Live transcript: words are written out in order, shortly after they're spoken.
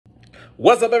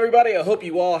What's up, everybody? I hope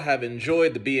you all have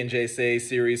enjoyed the B&J Say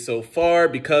series so far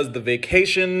because the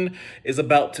vacation is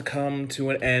about to come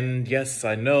to an end. Yes,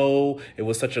 I know it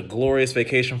was such a glorious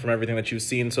vacation from everything that you've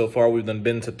seen so far. We've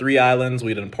been to 3 islands.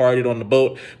 We done partied on the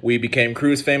boat. We became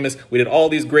cruise famous. We did all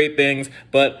these great things,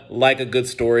 but like a good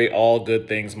story, all good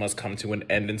things must come to an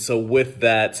end. And so with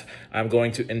that, I'm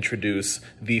going to introduce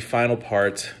the final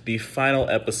part, the final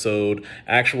episode.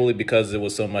 Actually, because it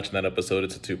was so much in that episode,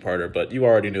 it's a 2-parter, but you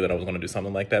already knew that I was going to do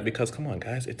something like that because come on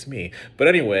guys, it's me. But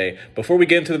anyway, before we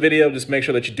get into the video, just make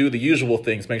sure that you do the usual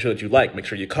things. Make sure that you like, make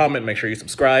sure you comment, make sure you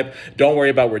subscribe. Don't worry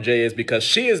about where Jay is because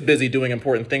she is busy doing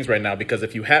important things right now because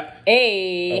if you have...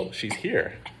 Hey! Oh, she's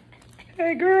here.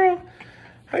 Hey girl,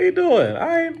 how you doing?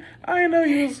 I didn't know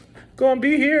you was gonna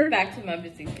be here. Back to my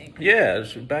busy thing. Yeah,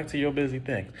 back to your busy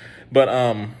thing. But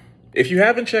if you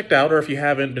haven't checked out or if you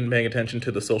haven't been paying attention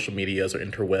to the social medias or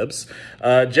interwebs,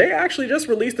 Jay actually just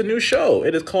released a new show.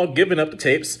 It is called Giving Up the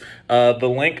Tapes. The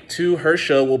link to her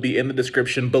show will be in the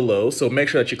description below, so make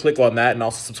sure that you click on that and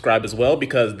also subscribe as well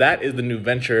because that is the new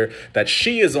venture that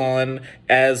she is on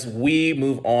as we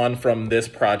move on from this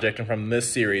project and from this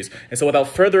series. And so without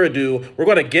further ado, we're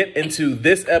going to get into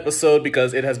this episode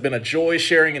because it has been a joy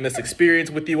sharing in this experience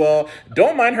with you all.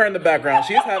 Don't mind her in the background.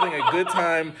 She's having a good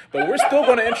time, but we're still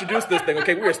going to introduce this thing,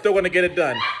 okay? We are still going to get it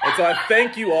done. And so I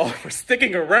thank you all for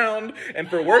sticking around and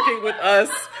for working with us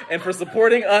and for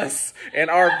supporting us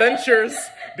and our ventures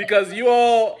because you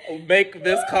all make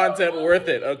this content worth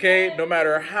it, okay? No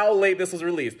matter how late this was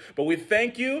released. But we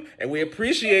thank you and we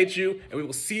appreciate you and we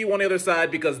will see you on the other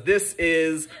side because this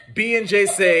is B&J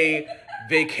Say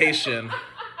Vacation.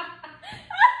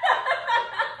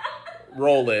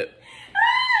 Roll it.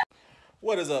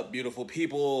 What is up, beautiful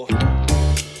people?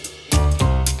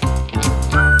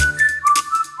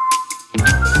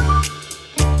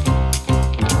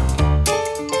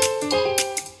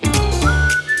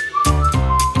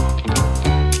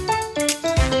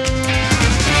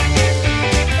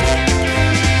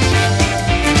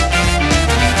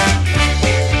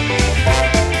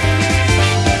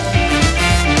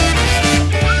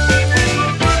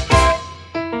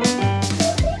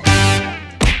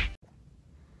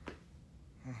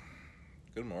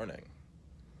 Good morning.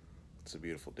 It's a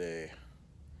beautiful day.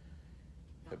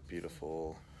 A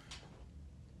beautiful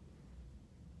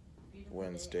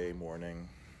Wednesday morning.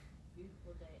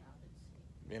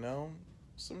 You know,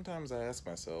 sometimes I ask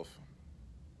myself,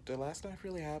 did last night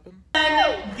really happen?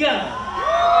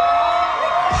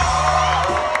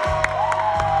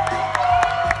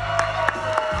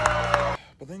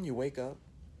 But then you wake up,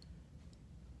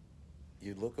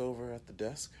 you look over at the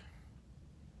desk,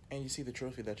 and you see the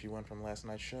trophy that you won from last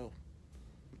night's show.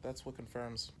 That's what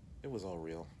confirms it was all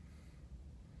real.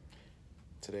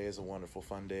 Today is a wonderful,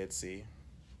 fun day at sea.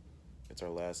 It's our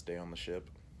last day on the ship.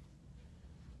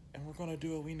 And we're gonna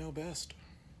do what we know best.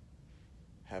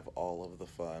 Have all of the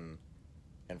fun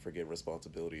and forget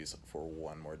responsibilities for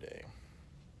one more day.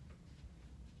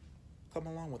 Come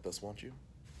along with us, won't you?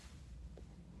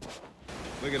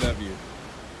 Look at that view.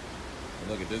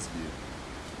 And look at this view.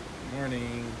 Good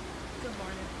morning. Good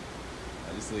morning.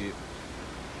 How'd you sleep?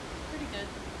 Pretty good.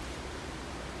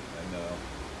 I know.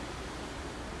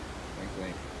 Wink,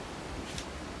 wink.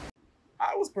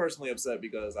 I was personally upset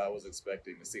because I was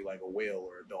expecting to see like a whale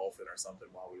or a dolphin or something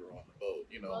while we were on the boat.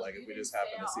 You know, well, like if we just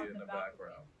happened to see it in the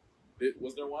background.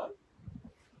 Was there one?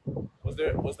 Was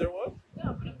there one?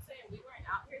 No, but I'm saying we weren't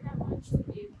out here that much to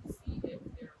be able to see if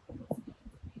there was.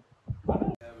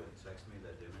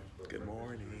 Good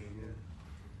morning.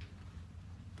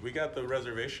 We got the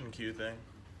reservation queue thing.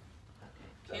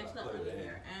 Can't not live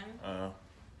here, and Oh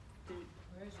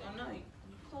no, you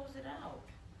close it out.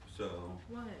 So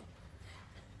What?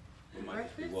 we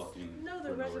might be walking. No, the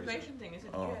for no reservation thing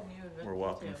isn't. Oh, You had new we're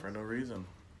walking details. for no reason.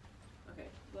 Okay,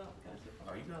 well, guys.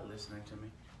 Are you not listening to me?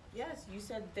 Yes, you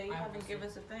said they haven't given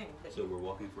us a thing. But So we're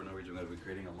walking for no reason. We're going to be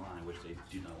creating a line, which they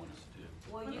do not want us to do.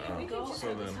 well, you Oh, can go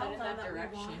so then- head in that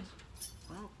direction.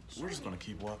 Well, we're just gonna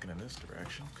keep walking in this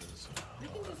direction because We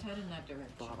can just head in that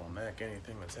direction. bottleneck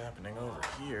anything that's happening over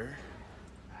here.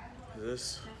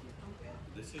 This,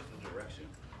 This is the direction.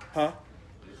 huh?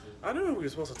 I knew we were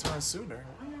supposed to turn sooner.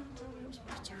 Why didn't you tell me we were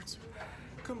supposed to turn sooner?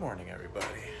 Good morning, everybody.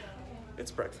 It's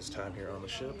breakfast time here on the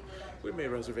ship. We made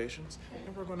reservations,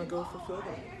 and we're gonna go fulfill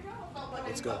them.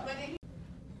 Let's go.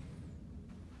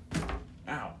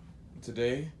 Ow.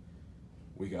 Today,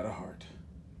 we got a heart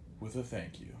with a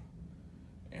thank you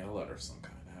and a letter of some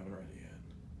kind. I haven't read it yet,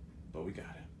 but we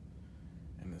got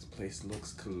it. And this place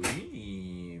looks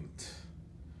clean.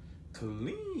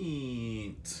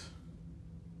 Clean.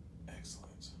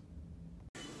 Excellent.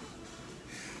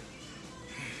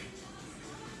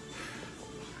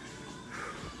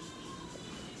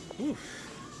 Whew.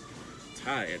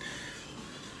 Tired.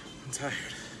 I'm tired.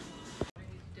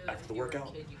 After the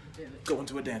workout, go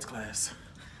into a dance class.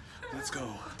 Let's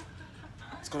go.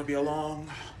 It's gonna be a long,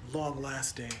 long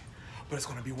last day, but it's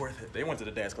gonna be worth it. They went to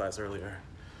the dance class earlier.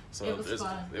 So it was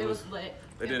fun. It was lit.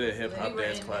 They did a hip hop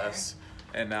dance class,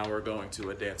 and now we're going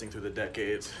to a dancing through the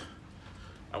decades.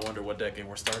 I wonder what decade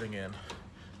we're starting in.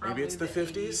 Maybe it's the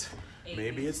 50s.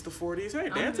 Maybe it's the 40s. Hey,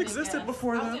 dance existed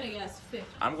before that. I'm gonna guess 50s.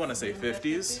 I'm gonna say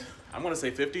 50s. I'm gonna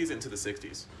say 50s into the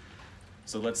 60s.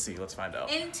 So let's see. Let's find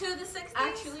out. Into the 60s?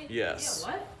 Actually, Yes.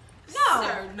 Yeah, what? No.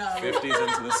 Sir, no. 50s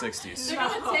into the 60s. They're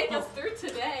gonna take us through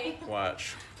today.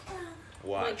 Watch. Like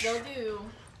Watch. they'll do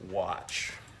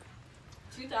Watch.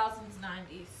 2000s,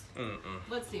 90s. Mm-mm.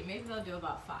 Let's see. Maybe they'll do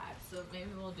about 5. So maybe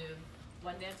we'll do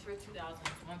one dance for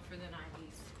 2000s, one for the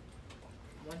 90s,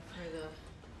 one for the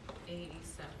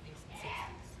 80s, 70s, and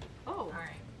 60s. Oh. All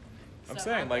right. I'm So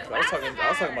saying, like, I was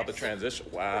talking about the transition.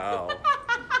 Wow.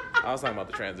 I was talking about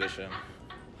the transition.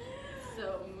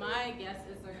 So my guess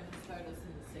is they're gonna start us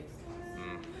in the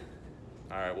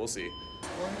 60s. All right, we'll see.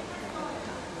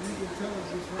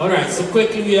 Alright, so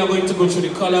quickly we are going to go through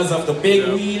the colors of the big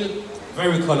wheel.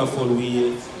 Very colorful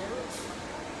wheel.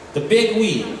 The big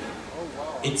wheel,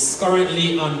 it's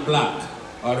currently on black.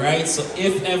 Alright, so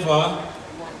if ever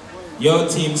your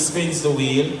team spins the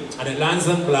wheel and it lands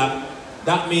on black,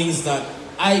 that means that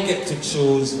I get to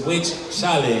choose which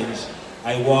challenge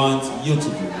I want you to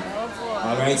do.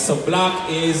 Alright, so black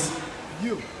is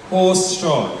horse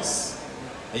straws.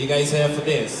 Are you guys here for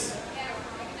this?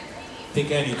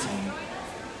 Pick anything.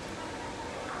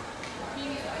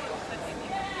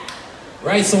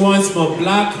 Right, so once more,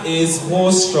 black is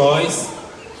horse straws.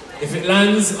 If it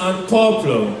lands on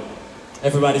purple,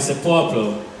 everybody said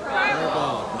purple.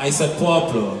 I said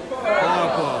purple.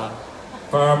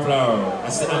 Purple.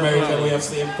 That's the American way of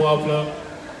saying purple.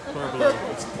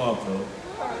 It's purple.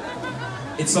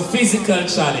 It's a physical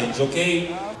challenge,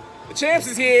 okay? The champs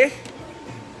is here.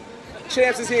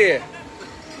 Champs is here.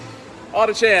 All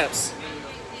the champs.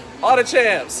 All the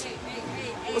champs.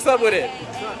 What's up with it?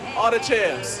 All the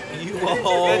champs. You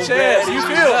all The champs. You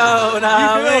feel? You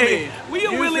feel me? We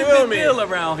a You really feel big me? deal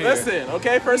around here. Listen,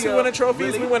 okay? First we We a winning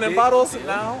trophies, really we winning big bottles. deal.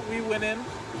 Now we winning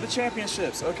the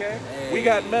championships, okay? Hey, we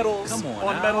got medals come on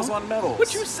on now. medals on medals.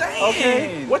 What you saying?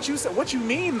 Okay? What you say? What you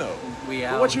mean though? We But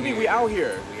out what you mean? here. We out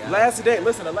here. We out Last day.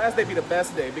 Listen, the last day be the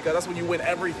best day because that's when you win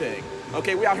everything.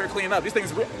 Okay? We out here cleaning up. These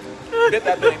things real. Get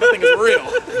that thing. That thing is real.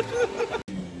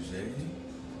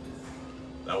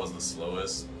 That was the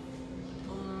slowest.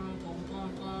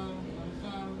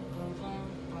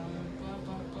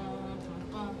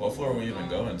 What floor are we even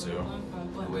going to?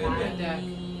 Way back.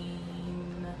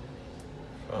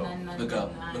 Oh. Look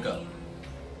up. Look up.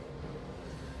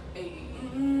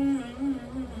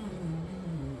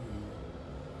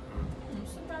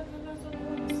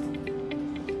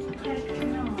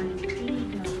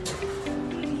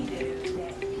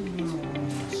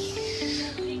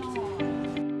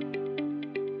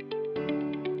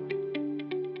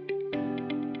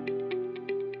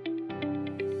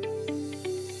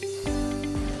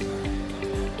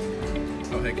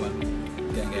 Oh, hey, Glenn.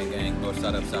 Gang, gang, gang. North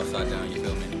side up, south side down. You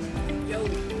feel me?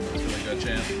 That's really good,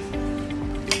 champ.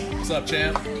 What's up,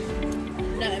 champ?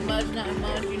 Nothing much,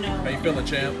 you know. How you feeling,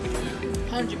 champ?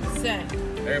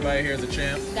 100%. Everybody here is a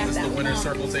champ. Got This is the that winner's one.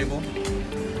 circle table.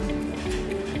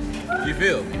 You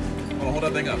feel? Hold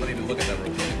that thing up. I need to look at that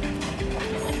real quick.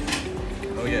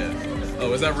 Oh, yeah.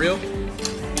 Oh, is that real?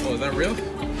 Oh, is that real?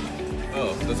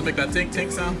 Oh, does it make that tink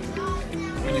tink sound?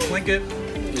 When you clink it?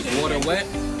 Is water wet?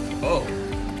 Oh,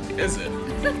 is it?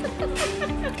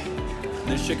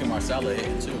 There's chicken marsala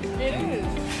hitting too. It is.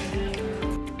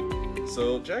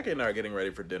 So Jackie and I are getting ready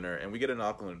for dinner, and we get a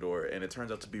knock on the door, and it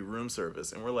turns out to be room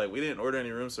service. And we're like, we didn't order any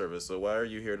room service, so why are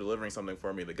you here delivering something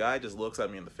for me? The guy just looks at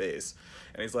me in the face,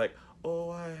 and he's like,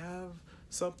 oh, I have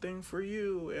something for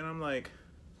you. And I'm like,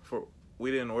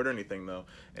 we didn't order anything, though.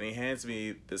 And he hands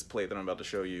me this plate that I'm about to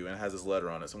show you, and it has this letter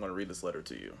on it, so I'm going to read this letter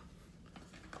to you.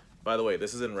 By the way,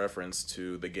 this is in reference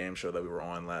to the game show that we were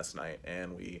on last night,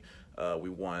 and we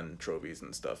won trophies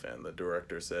and stuff, and the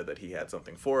director said that he had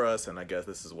something for us, and I guess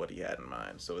this is what he had in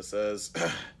mind. So it says,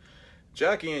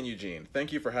 Jackie and Eugene,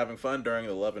 thank you for having fun during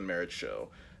the Love and Marriage show.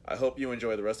 I hope you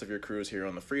enjoy the rest of your cruise here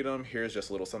on the Freedom. Here's just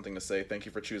a little something to say. Thank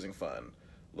you for choosing fun.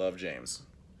 Love, James.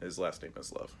 His last name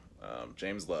is Love.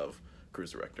 James Love,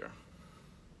 cruise director.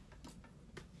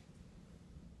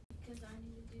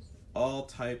 All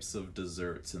types of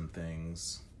desserts and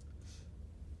things.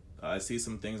 I see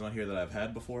some things on here that I've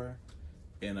had before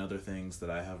and other things that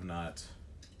I have not.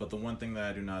 But the one thing that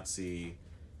I do not see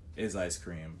is ice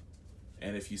cream.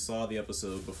 And if you saw the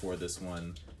episode before this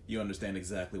one, you understand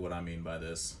exactly what I mean by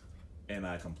this. And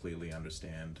I completely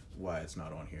understand why it's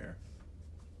not on here.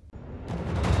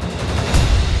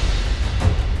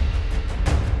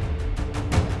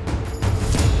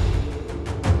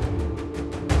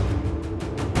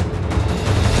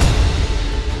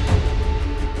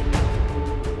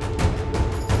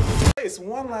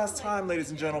 One last time, ladies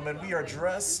and gentlemen, we are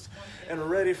dressed and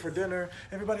ready for dinner.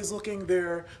 Everybody's looking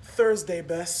their Thursday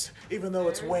best, even though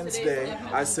it's Wednesday.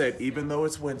 I said, even though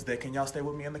it's Wednesday. Can y'all stay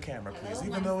with me in the camera, please?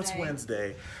 Even though it's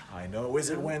Wednesday. I know, is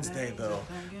it Wednesday, though?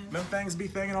 Them things be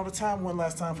thinking all the time. One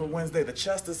last time for Wednesday. The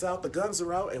chest is out, the guns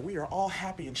are out, and we are all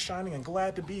happy and shining and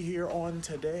glad to be here on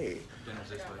today. Dinner's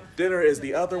this way. Dinner is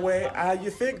the other way. You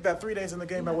think that 3 days in the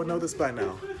game I would know this by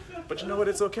now. But you know what?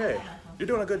 It's okay. You're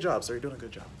doing a good job, sir. You're doing a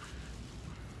good job.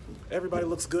 Everybody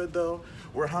looks good, though.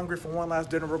 We're hungry for one last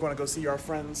dinner. We're going to go see our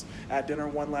friends at dinner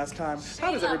one last time.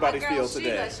 How does everybody feel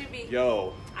today?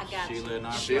 Yo. I got Sheila and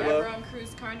I. Sheila. on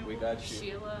Cruise Carnival. We got you.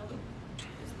 Sheila.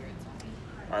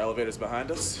 Our elevator's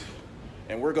behind us,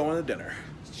 and we're going to dinner.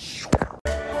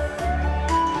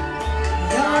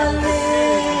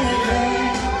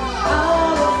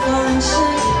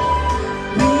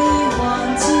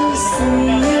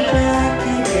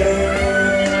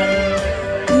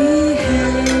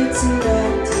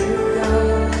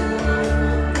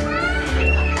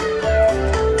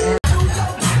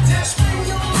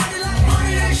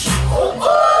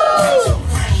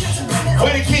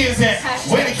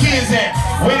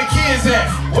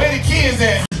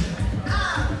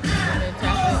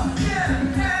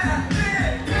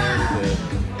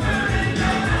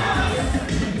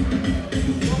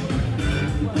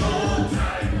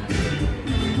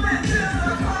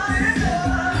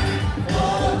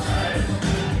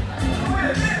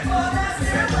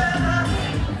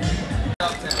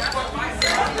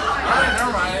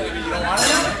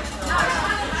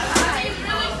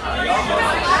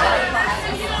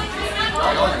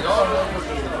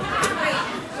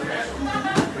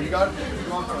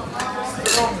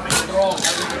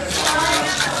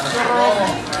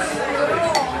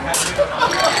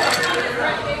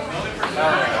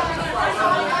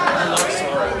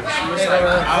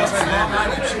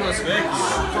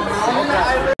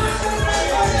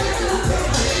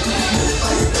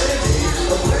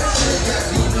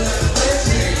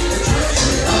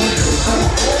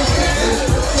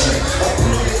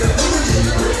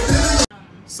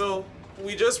 So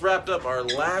we just wrapped up our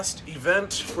last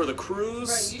event for the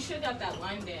cruise. Bro, you should have got that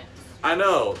line dance. I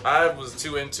know, I was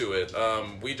too into it.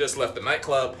 We just left the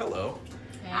nightclub. Hello.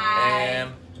 Hi.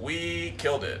 And we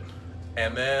killed it.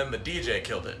 And then the DJ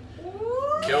killed it.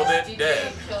 Killed it DJ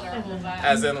dead. killed our whole vibe.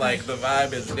 As in, like, the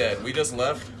vibe is dead. We just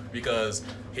left because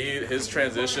his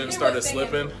transition started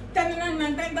slipping.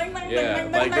 Yeah,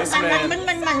 like this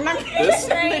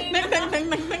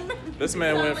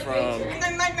man went from,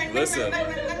 listen,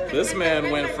 this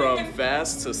man went from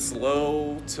fast to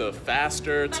slow to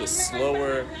faster to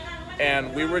slower,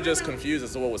 and we were just confused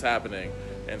as to what was happening.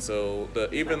 And so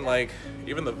even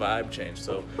the vibe changed.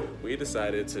 So we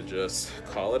decided to just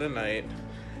call it a night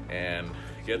and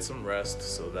get some rest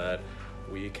so that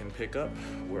we can pick up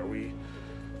where we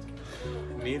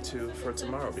need to for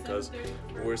tomorrow, because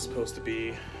we're supposed to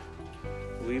be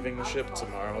leaving the ship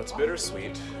tomorrow. It's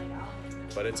bittersweet,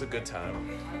 but it's a good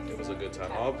time. It was a good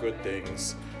time. All good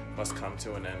things must come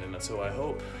to an end, and so I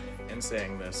hope, in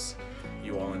saying this,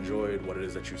 you all enjoyed what it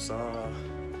is that you saw,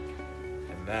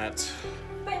 and that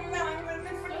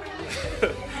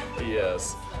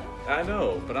yes, I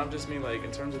know, but I'm just mean, like,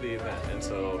 in terms of the event. And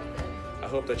so I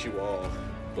hope that you all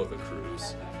book a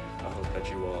cruise. I hope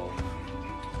that you all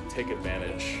take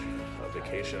advantage of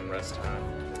vacation and rest time.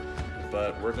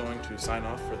 But we're going to sign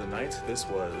off for the night. This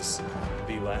was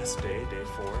the last day, day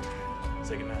 4.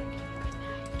 Say good night.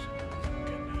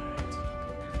 Good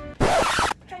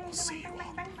night. We'll see you all.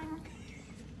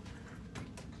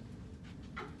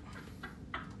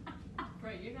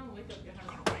 Bro, you're gonna wake up your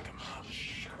husband. Wake him up.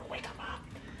 You're gonna wake him up.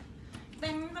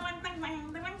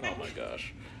 Oh my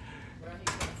gosh. Bro,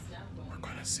 he's gonna snap on you. We're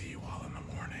gonna see you all in the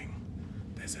morning.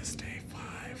 This is day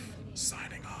 5,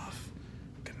 signing